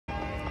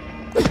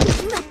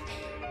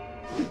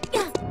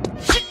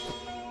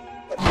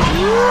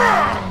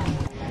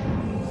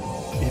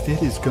If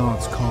it is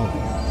God's calling,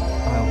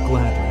 I'll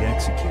gladly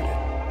execute it.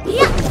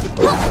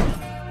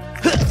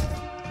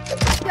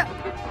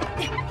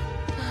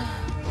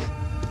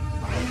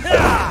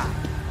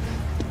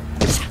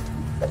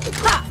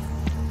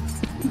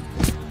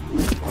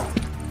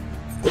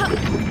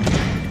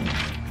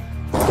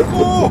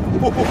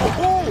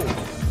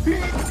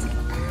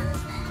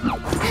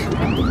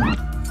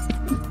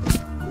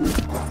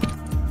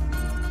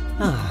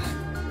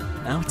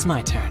 Now it's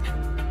my turn.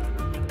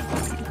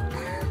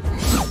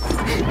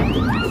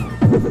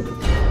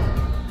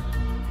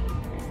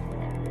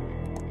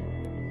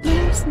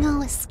 There's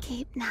no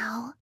escape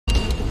now.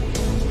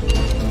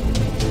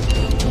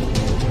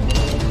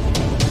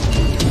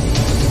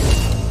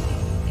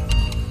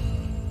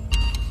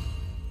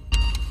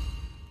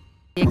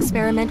 The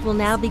experiment will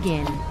now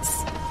begin.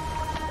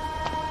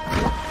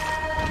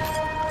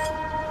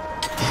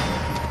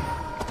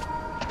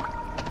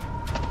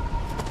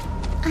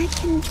 I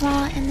can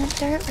draw in the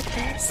dirt with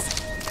this.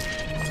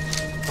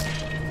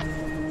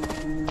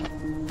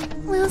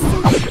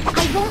 Wilson,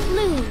 I won't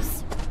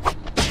lose.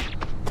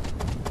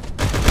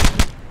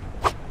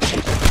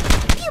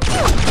 Pew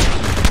pew!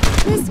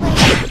 This way.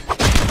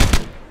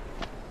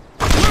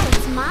 Now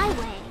it's my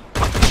way.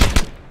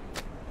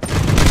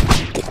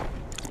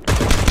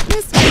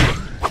 This way.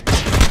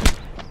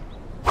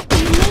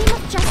 In the name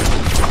of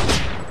justice.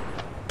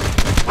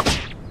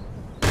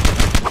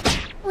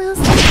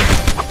 Wilson,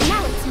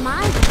 now it's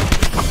my way.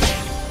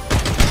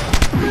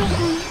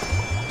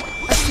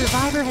 A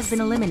survivor has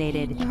been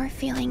eliminated. You're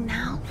feeling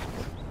now.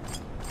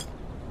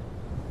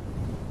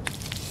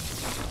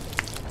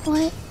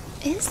 What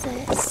is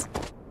this?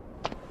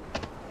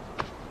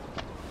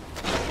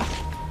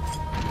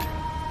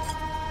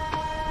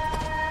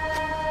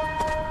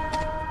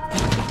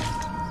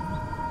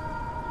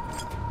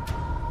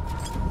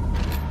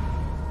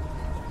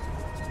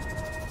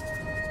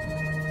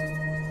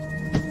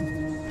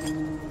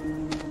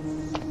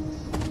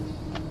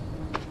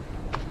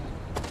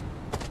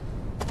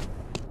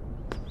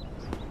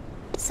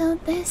 So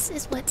this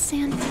is what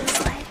sand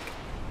feels like.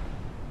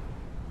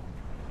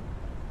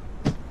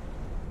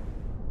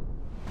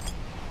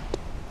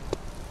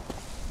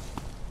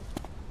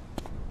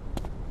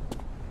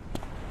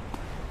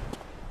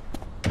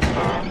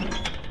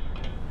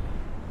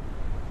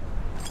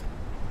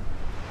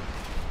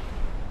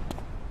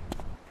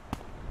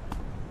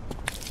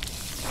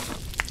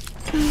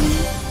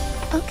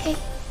 Okay.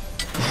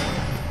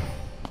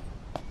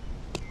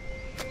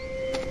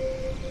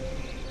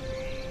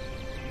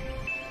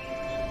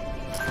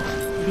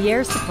 The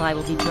air supply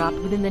will be dropped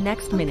within the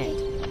next minute.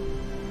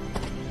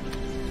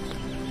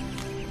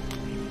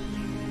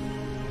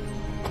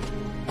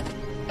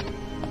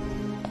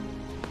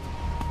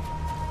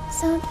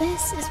 So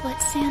this is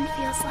what sand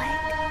feels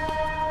like.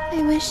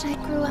 I wish I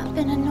grew up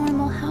in a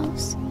normal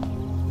house.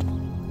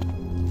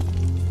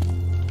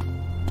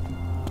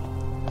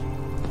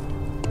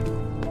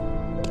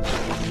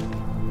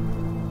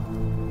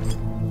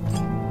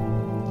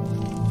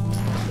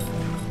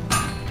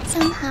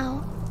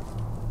 Somehow,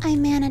 I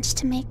managed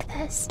to make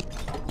this.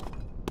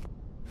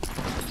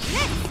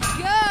 Let's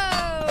go!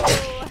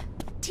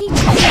 Teach me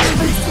a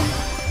lesson.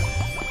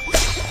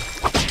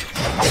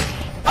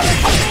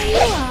 There you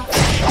are.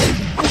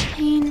 The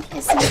pain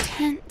is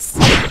intense.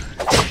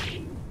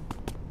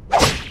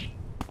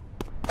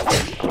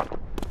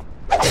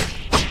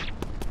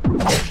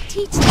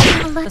 Teach them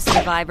a The lesson.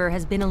 survivor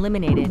has been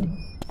eliminated.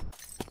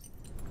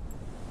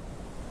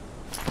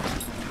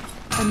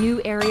 A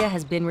new area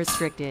has been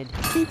restricted.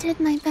 I did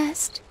my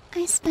best.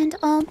 I spent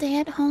all day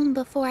at home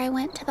before I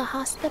went to the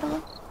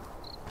hospital.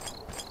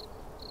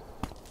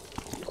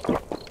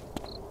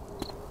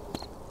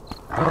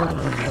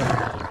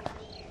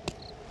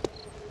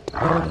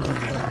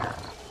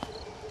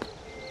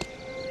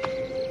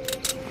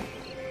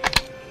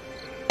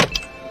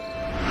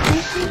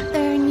 I think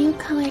there are new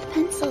colored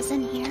pencils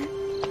in here.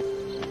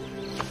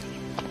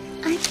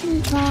 I can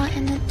draw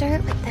in the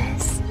dirt with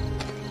this.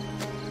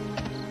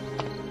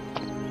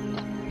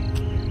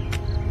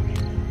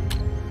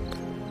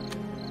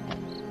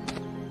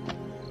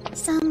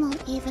 Some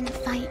will even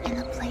fight in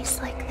a place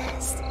like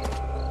this.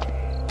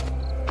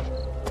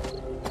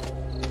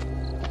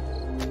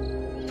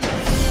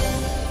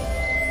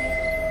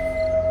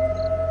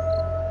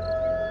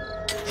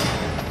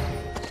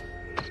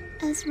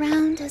 As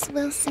round as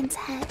Wilson's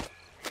head.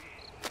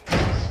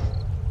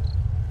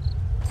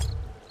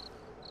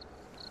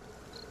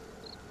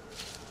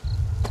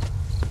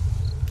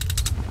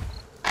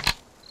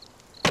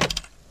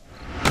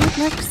 It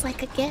looks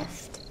like a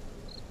gift.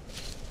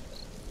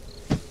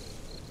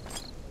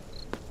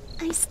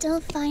 I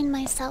still find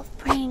myself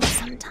praying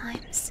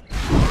sometimes.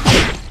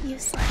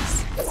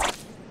 Useless.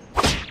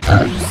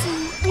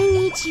 Wilson, I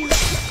need you.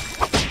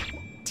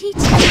 Teach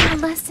me a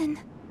lesson.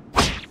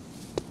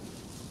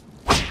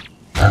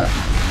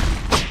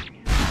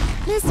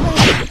 This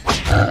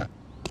way.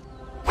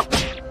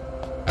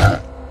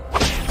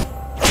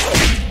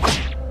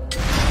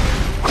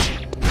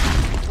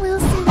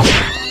 Wilson.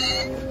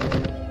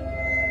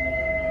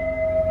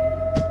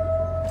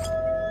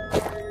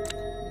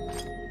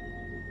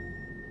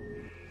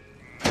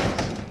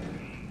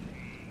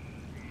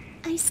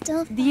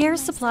 air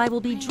supply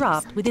will be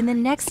dropped within the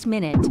next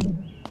minute.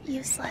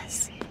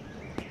 Useless.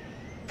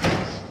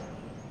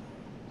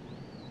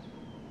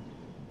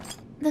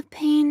 The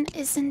pain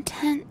is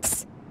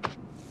intense.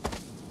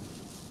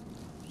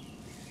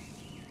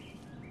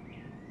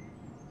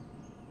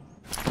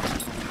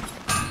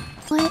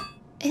 What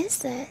is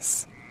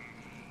this?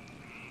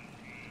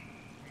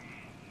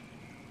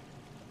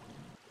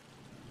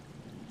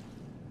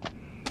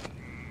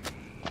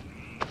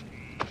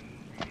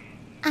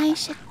 I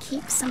should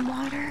keep some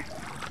water.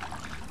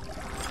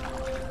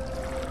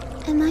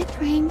 Am I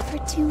praying for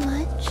too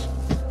much?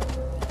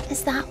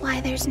 Is that why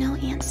there's no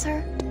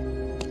answer?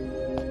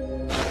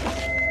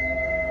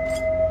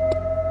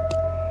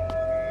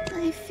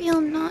 I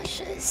feel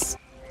nauseous.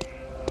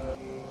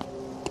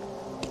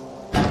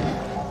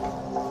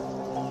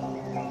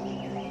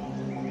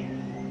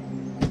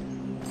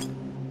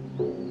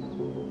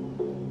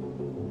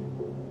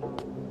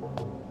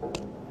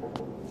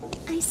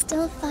 I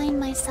still find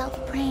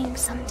myself praying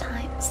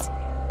sometimes.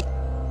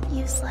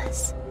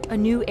 Useless. A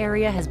new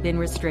area has been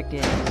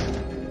restricted.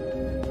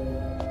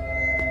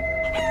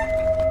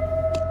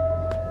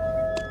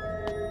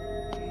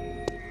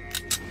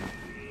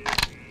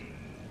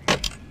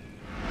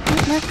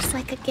 It looks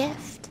like a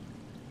gift.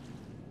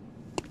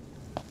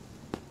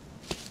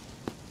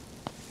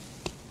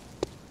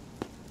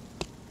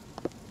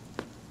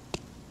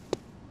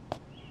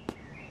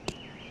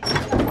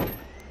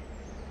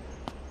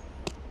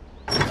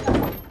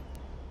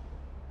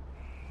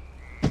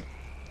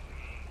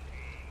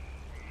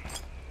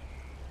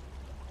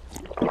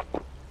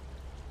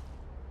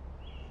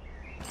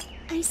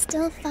 I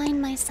still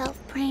find myself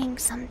praying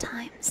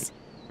sometimes.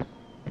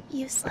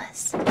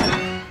 Useless.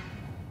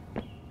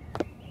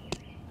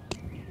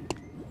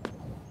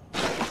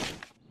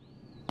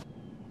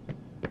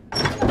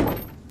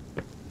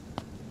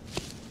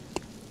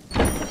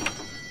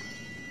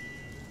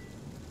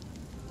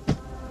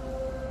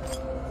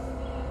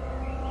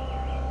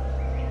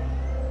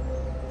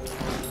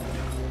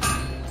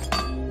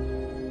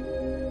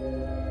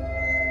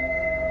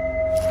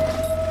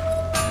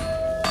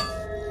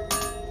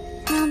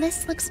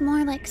 This looks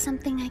more like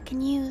something I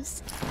can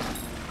use.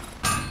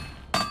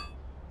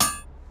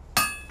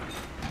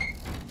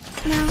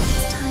 Now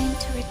it's time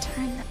to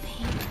return the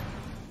pain.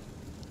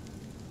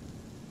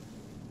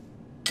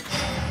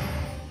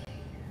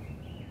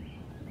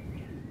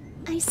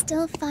 I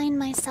still find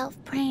myself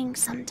praying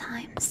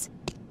sometimes.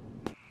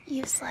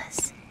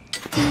 Useless.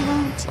 You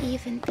won't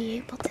even be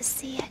able to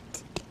see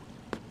it.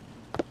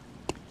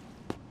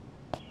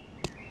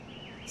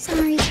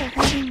 Sorry for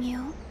hurting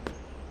you.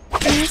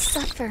 I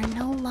suffer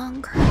no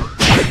longer.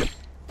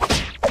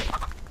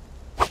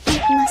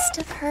 It must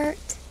have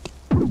hurt.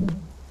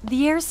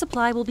 The air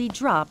supply will be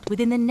dropped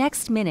within the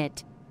next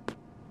minute.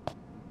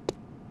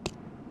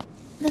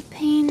 The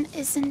pain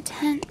is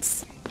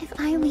intense. If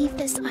I leave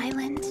this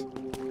island,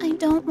 I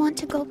don't want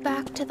to go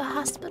back to the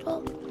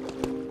hospital.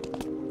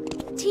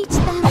 Teach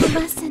them a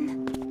lesson.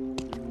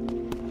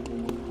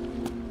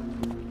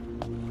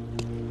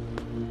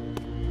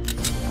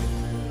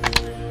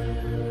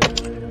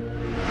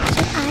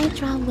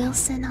 Draw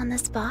Wilson on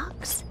this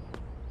box.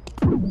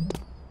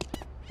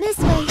 This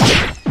way!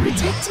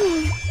 Protect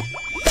me!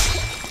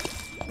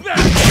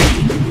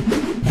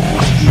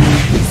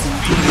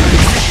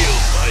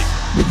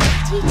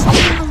 Teach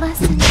them a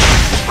lesson.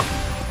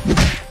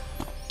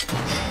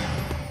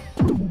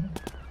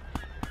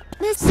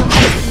 Someone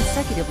is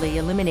consecutively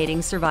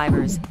eliminating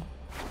survivors.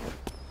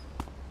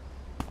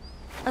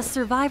 A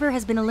survivor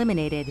has been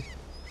eliminated.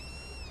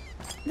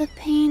 The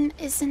pain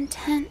is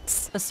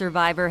intense. A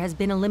survivor has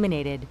been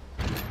eliminated.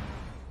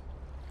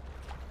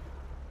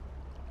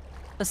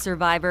 A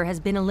survivor has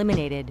been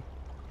eliminated.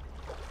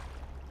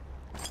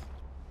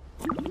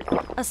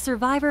 A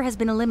survivor has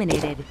been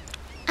eliminated.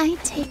 I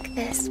take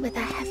this with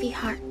a heavy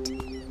heart.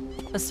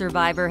 A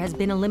survivor has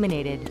been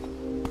eliminated.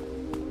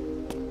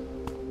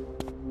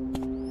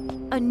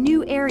 A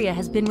new area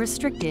has been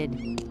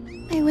restricted.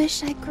 I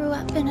wish I grew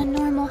up in a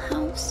normal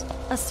house.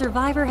 A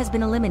survivor has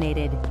been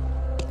eliminated.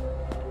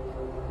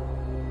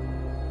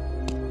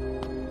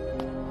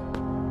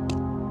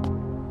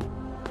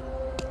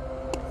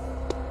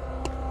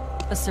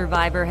 A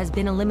survivor has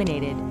been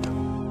eliminated.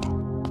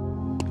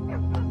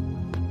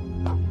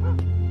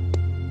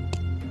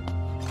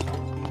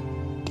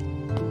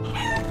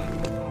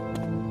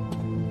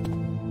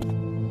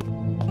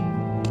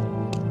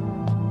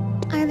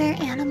 Are there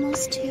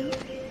animals too?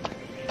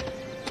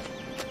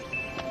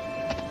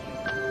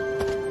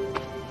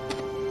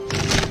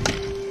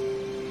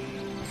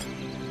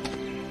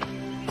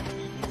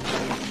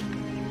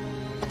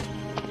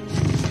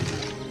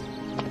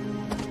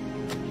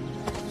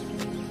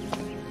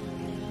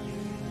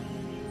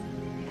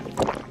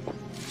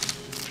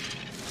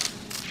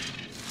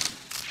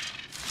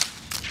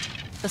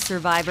 A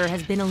survivor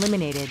has been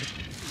eliminated.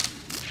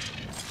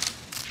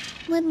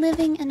 Would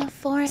living in a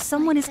forest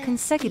Someone like is this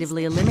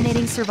consecutively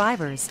eliminating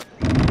survivors.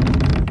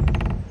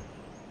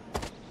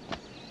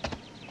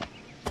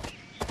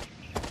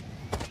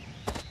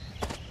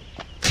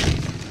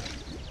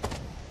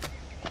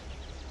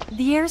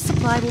 The air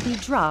supply will be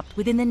dropped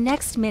within the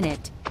next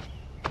minute.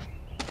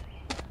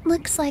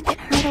 Looks like it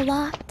hurt a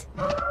lot.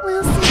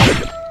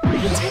 Wilson,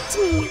 protect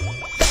me.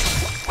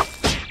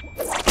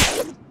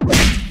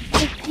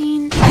 The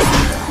pain is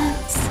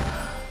intense.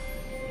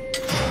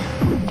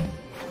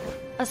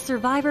 A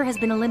survivor has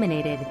been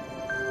eliminated.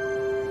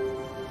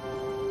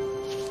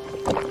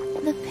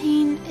 The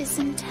pain is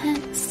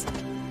intense.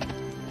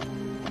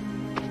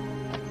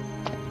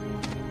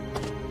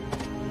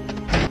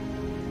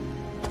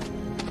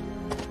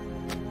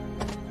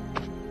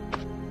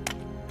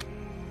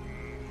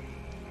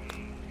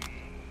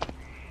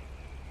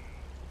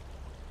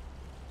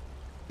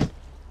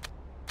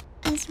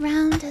 As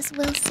round as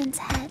Wilson's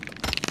head.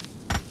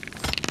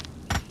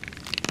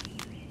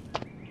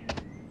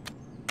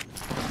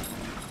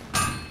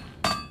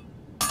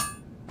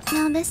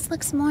 Now this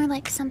looks more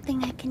like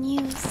something I can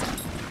use.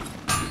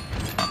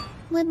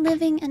 Would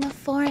living in a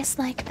forest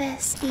like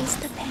this ease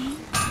the pain?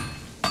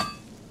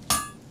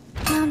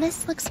 Now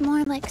this looks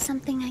more like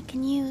something I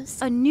can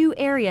use. A new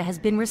area has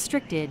been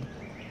restricted.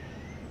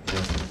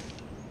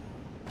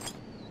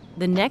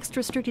 The next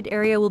restricted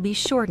area will be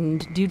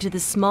shortened due to the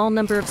small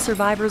number of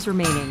survivors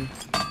remaining.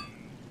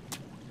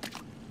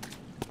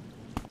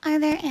 Are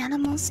there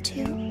animals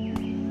too?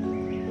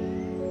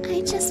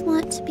 I just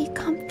want to be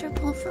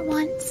comfortable for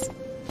once.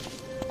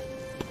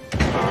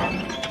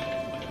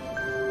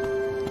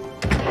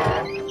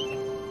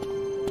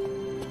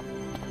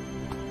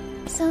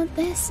 So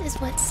this is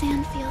what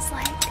sand feels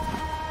like.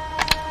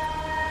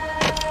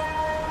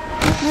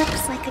 It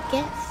looks like a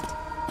gift.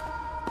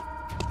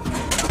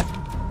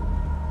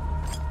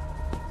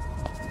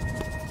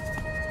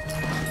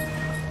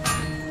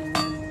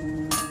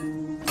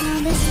 Now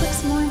this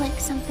looks more like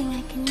something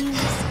I can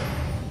use.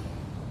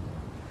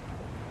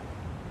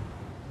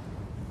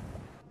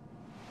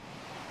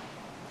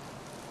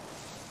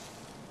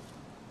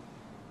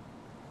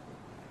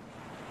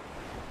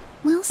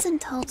 Wilson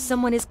told me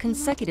Someone is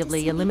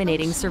consecutively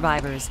eliminating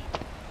survivors.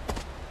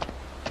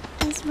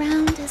 as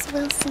round as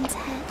Wilson's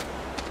head.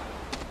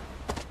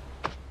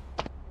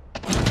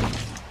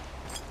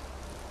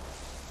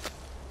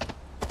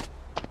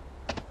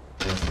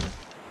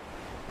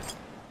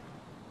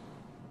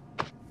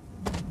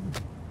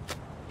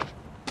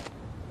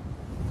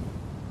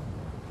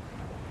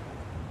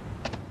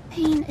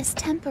 Pain is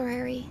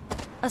temporary.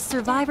 A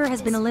survivor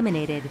has been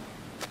eliminated.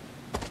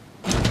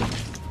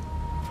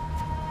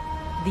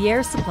 The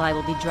air supply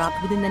will be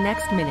dropped within the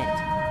next minute.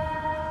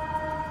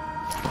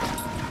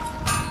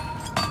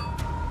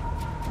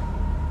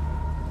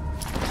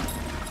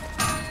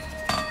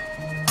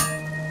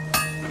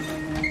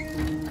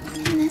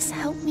 Can this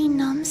help me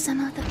numb some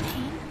of the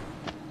pain?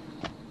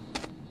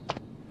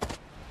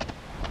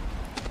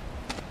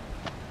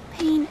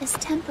 Pain is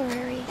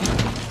temporary.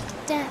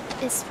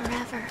 Death is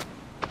forever.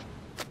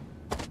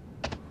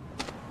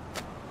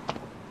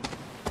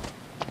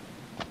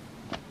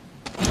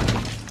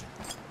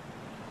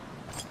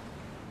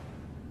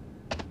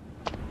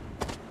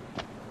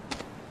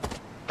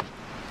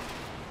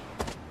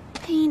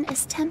 Pain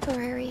is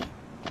temporary.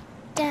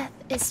 Death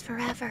is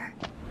forever.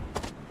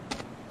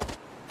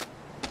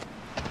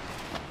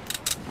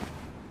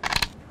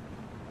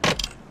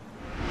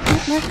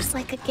 It looks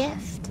like a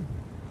gift.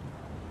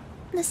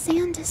 The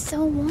sand is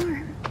so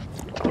warm.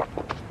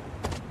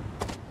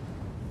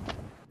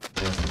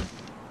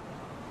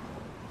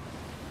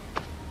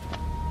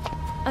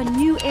 A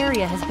new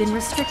area has been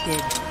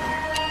restricted.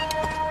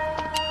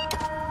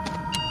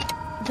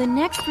 The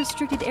next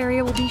restricted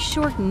area will be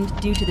shortened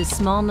due to the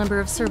small number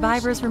of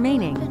survivors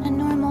remaining. In a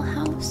normal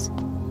house.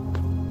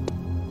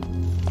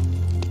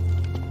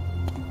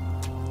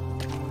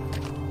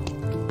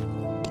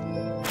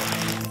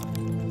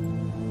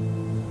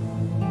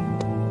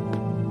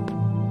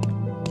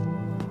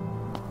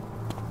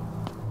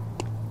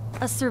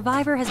 A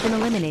survivor has been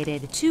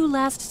eliminated. 2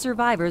 last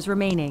survivors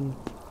remaining.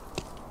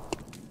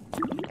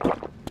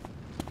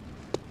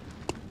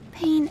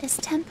 Pain is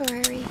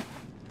temporary.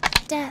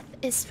 Death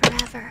is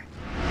forever.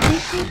 I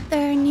hope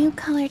there are new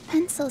colored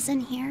pencils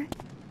in here.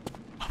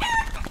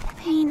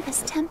 Pain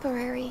is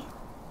temporary.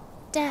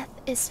 Death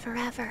is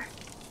forever.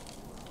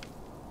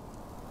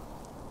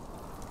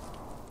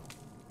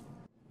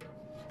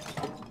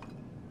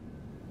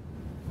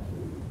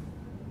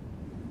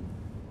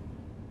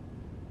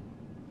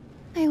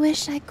 I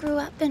wish I grew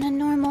up in a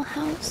normal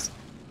house.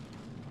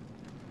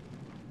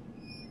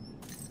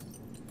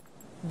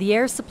 The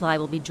air supply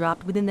will be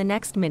dropped within the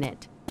next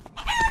minute.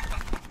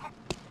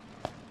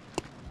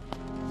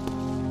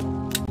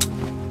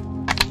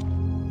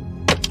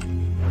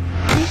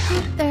 I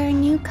hope there are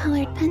new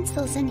colored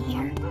pencils in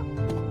here.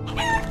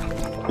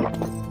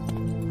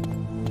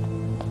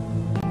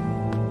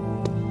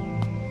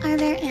 Are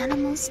there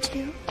animals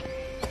too?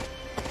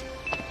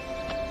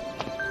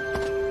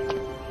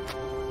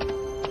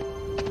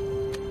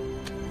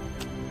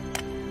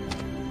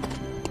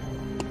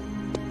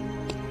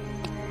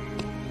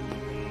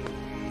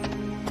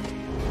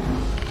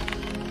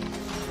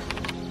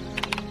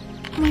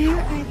 Where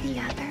are the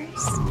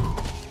others?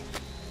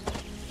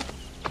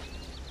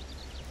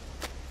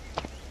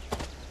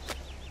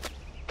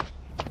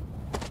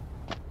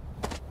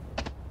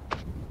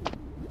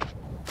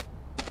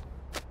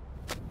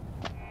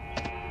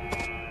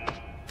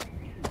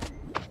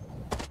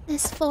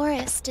 This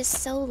forest is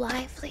so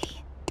lively.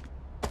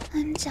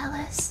 I'm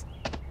jealous.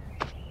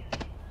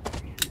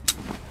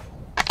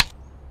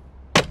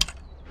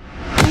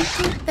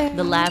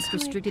 The last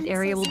restricted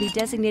area will be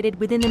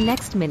designated within the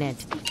next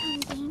minute.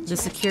 The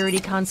security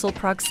console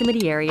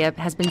proximity area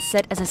has been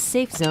set as a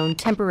safe zone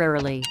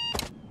temporarily.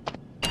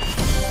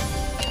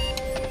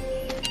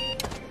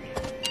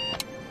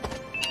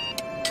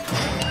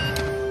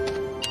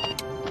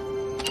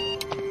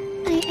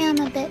 I am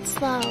a bit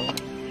slow,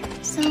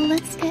 so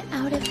let's get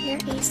out of here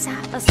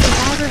ASAP. A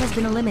survivor has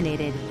been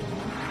eliminated.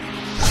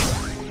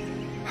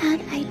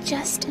 Had I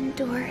just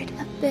endured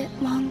a bit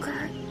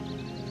longer,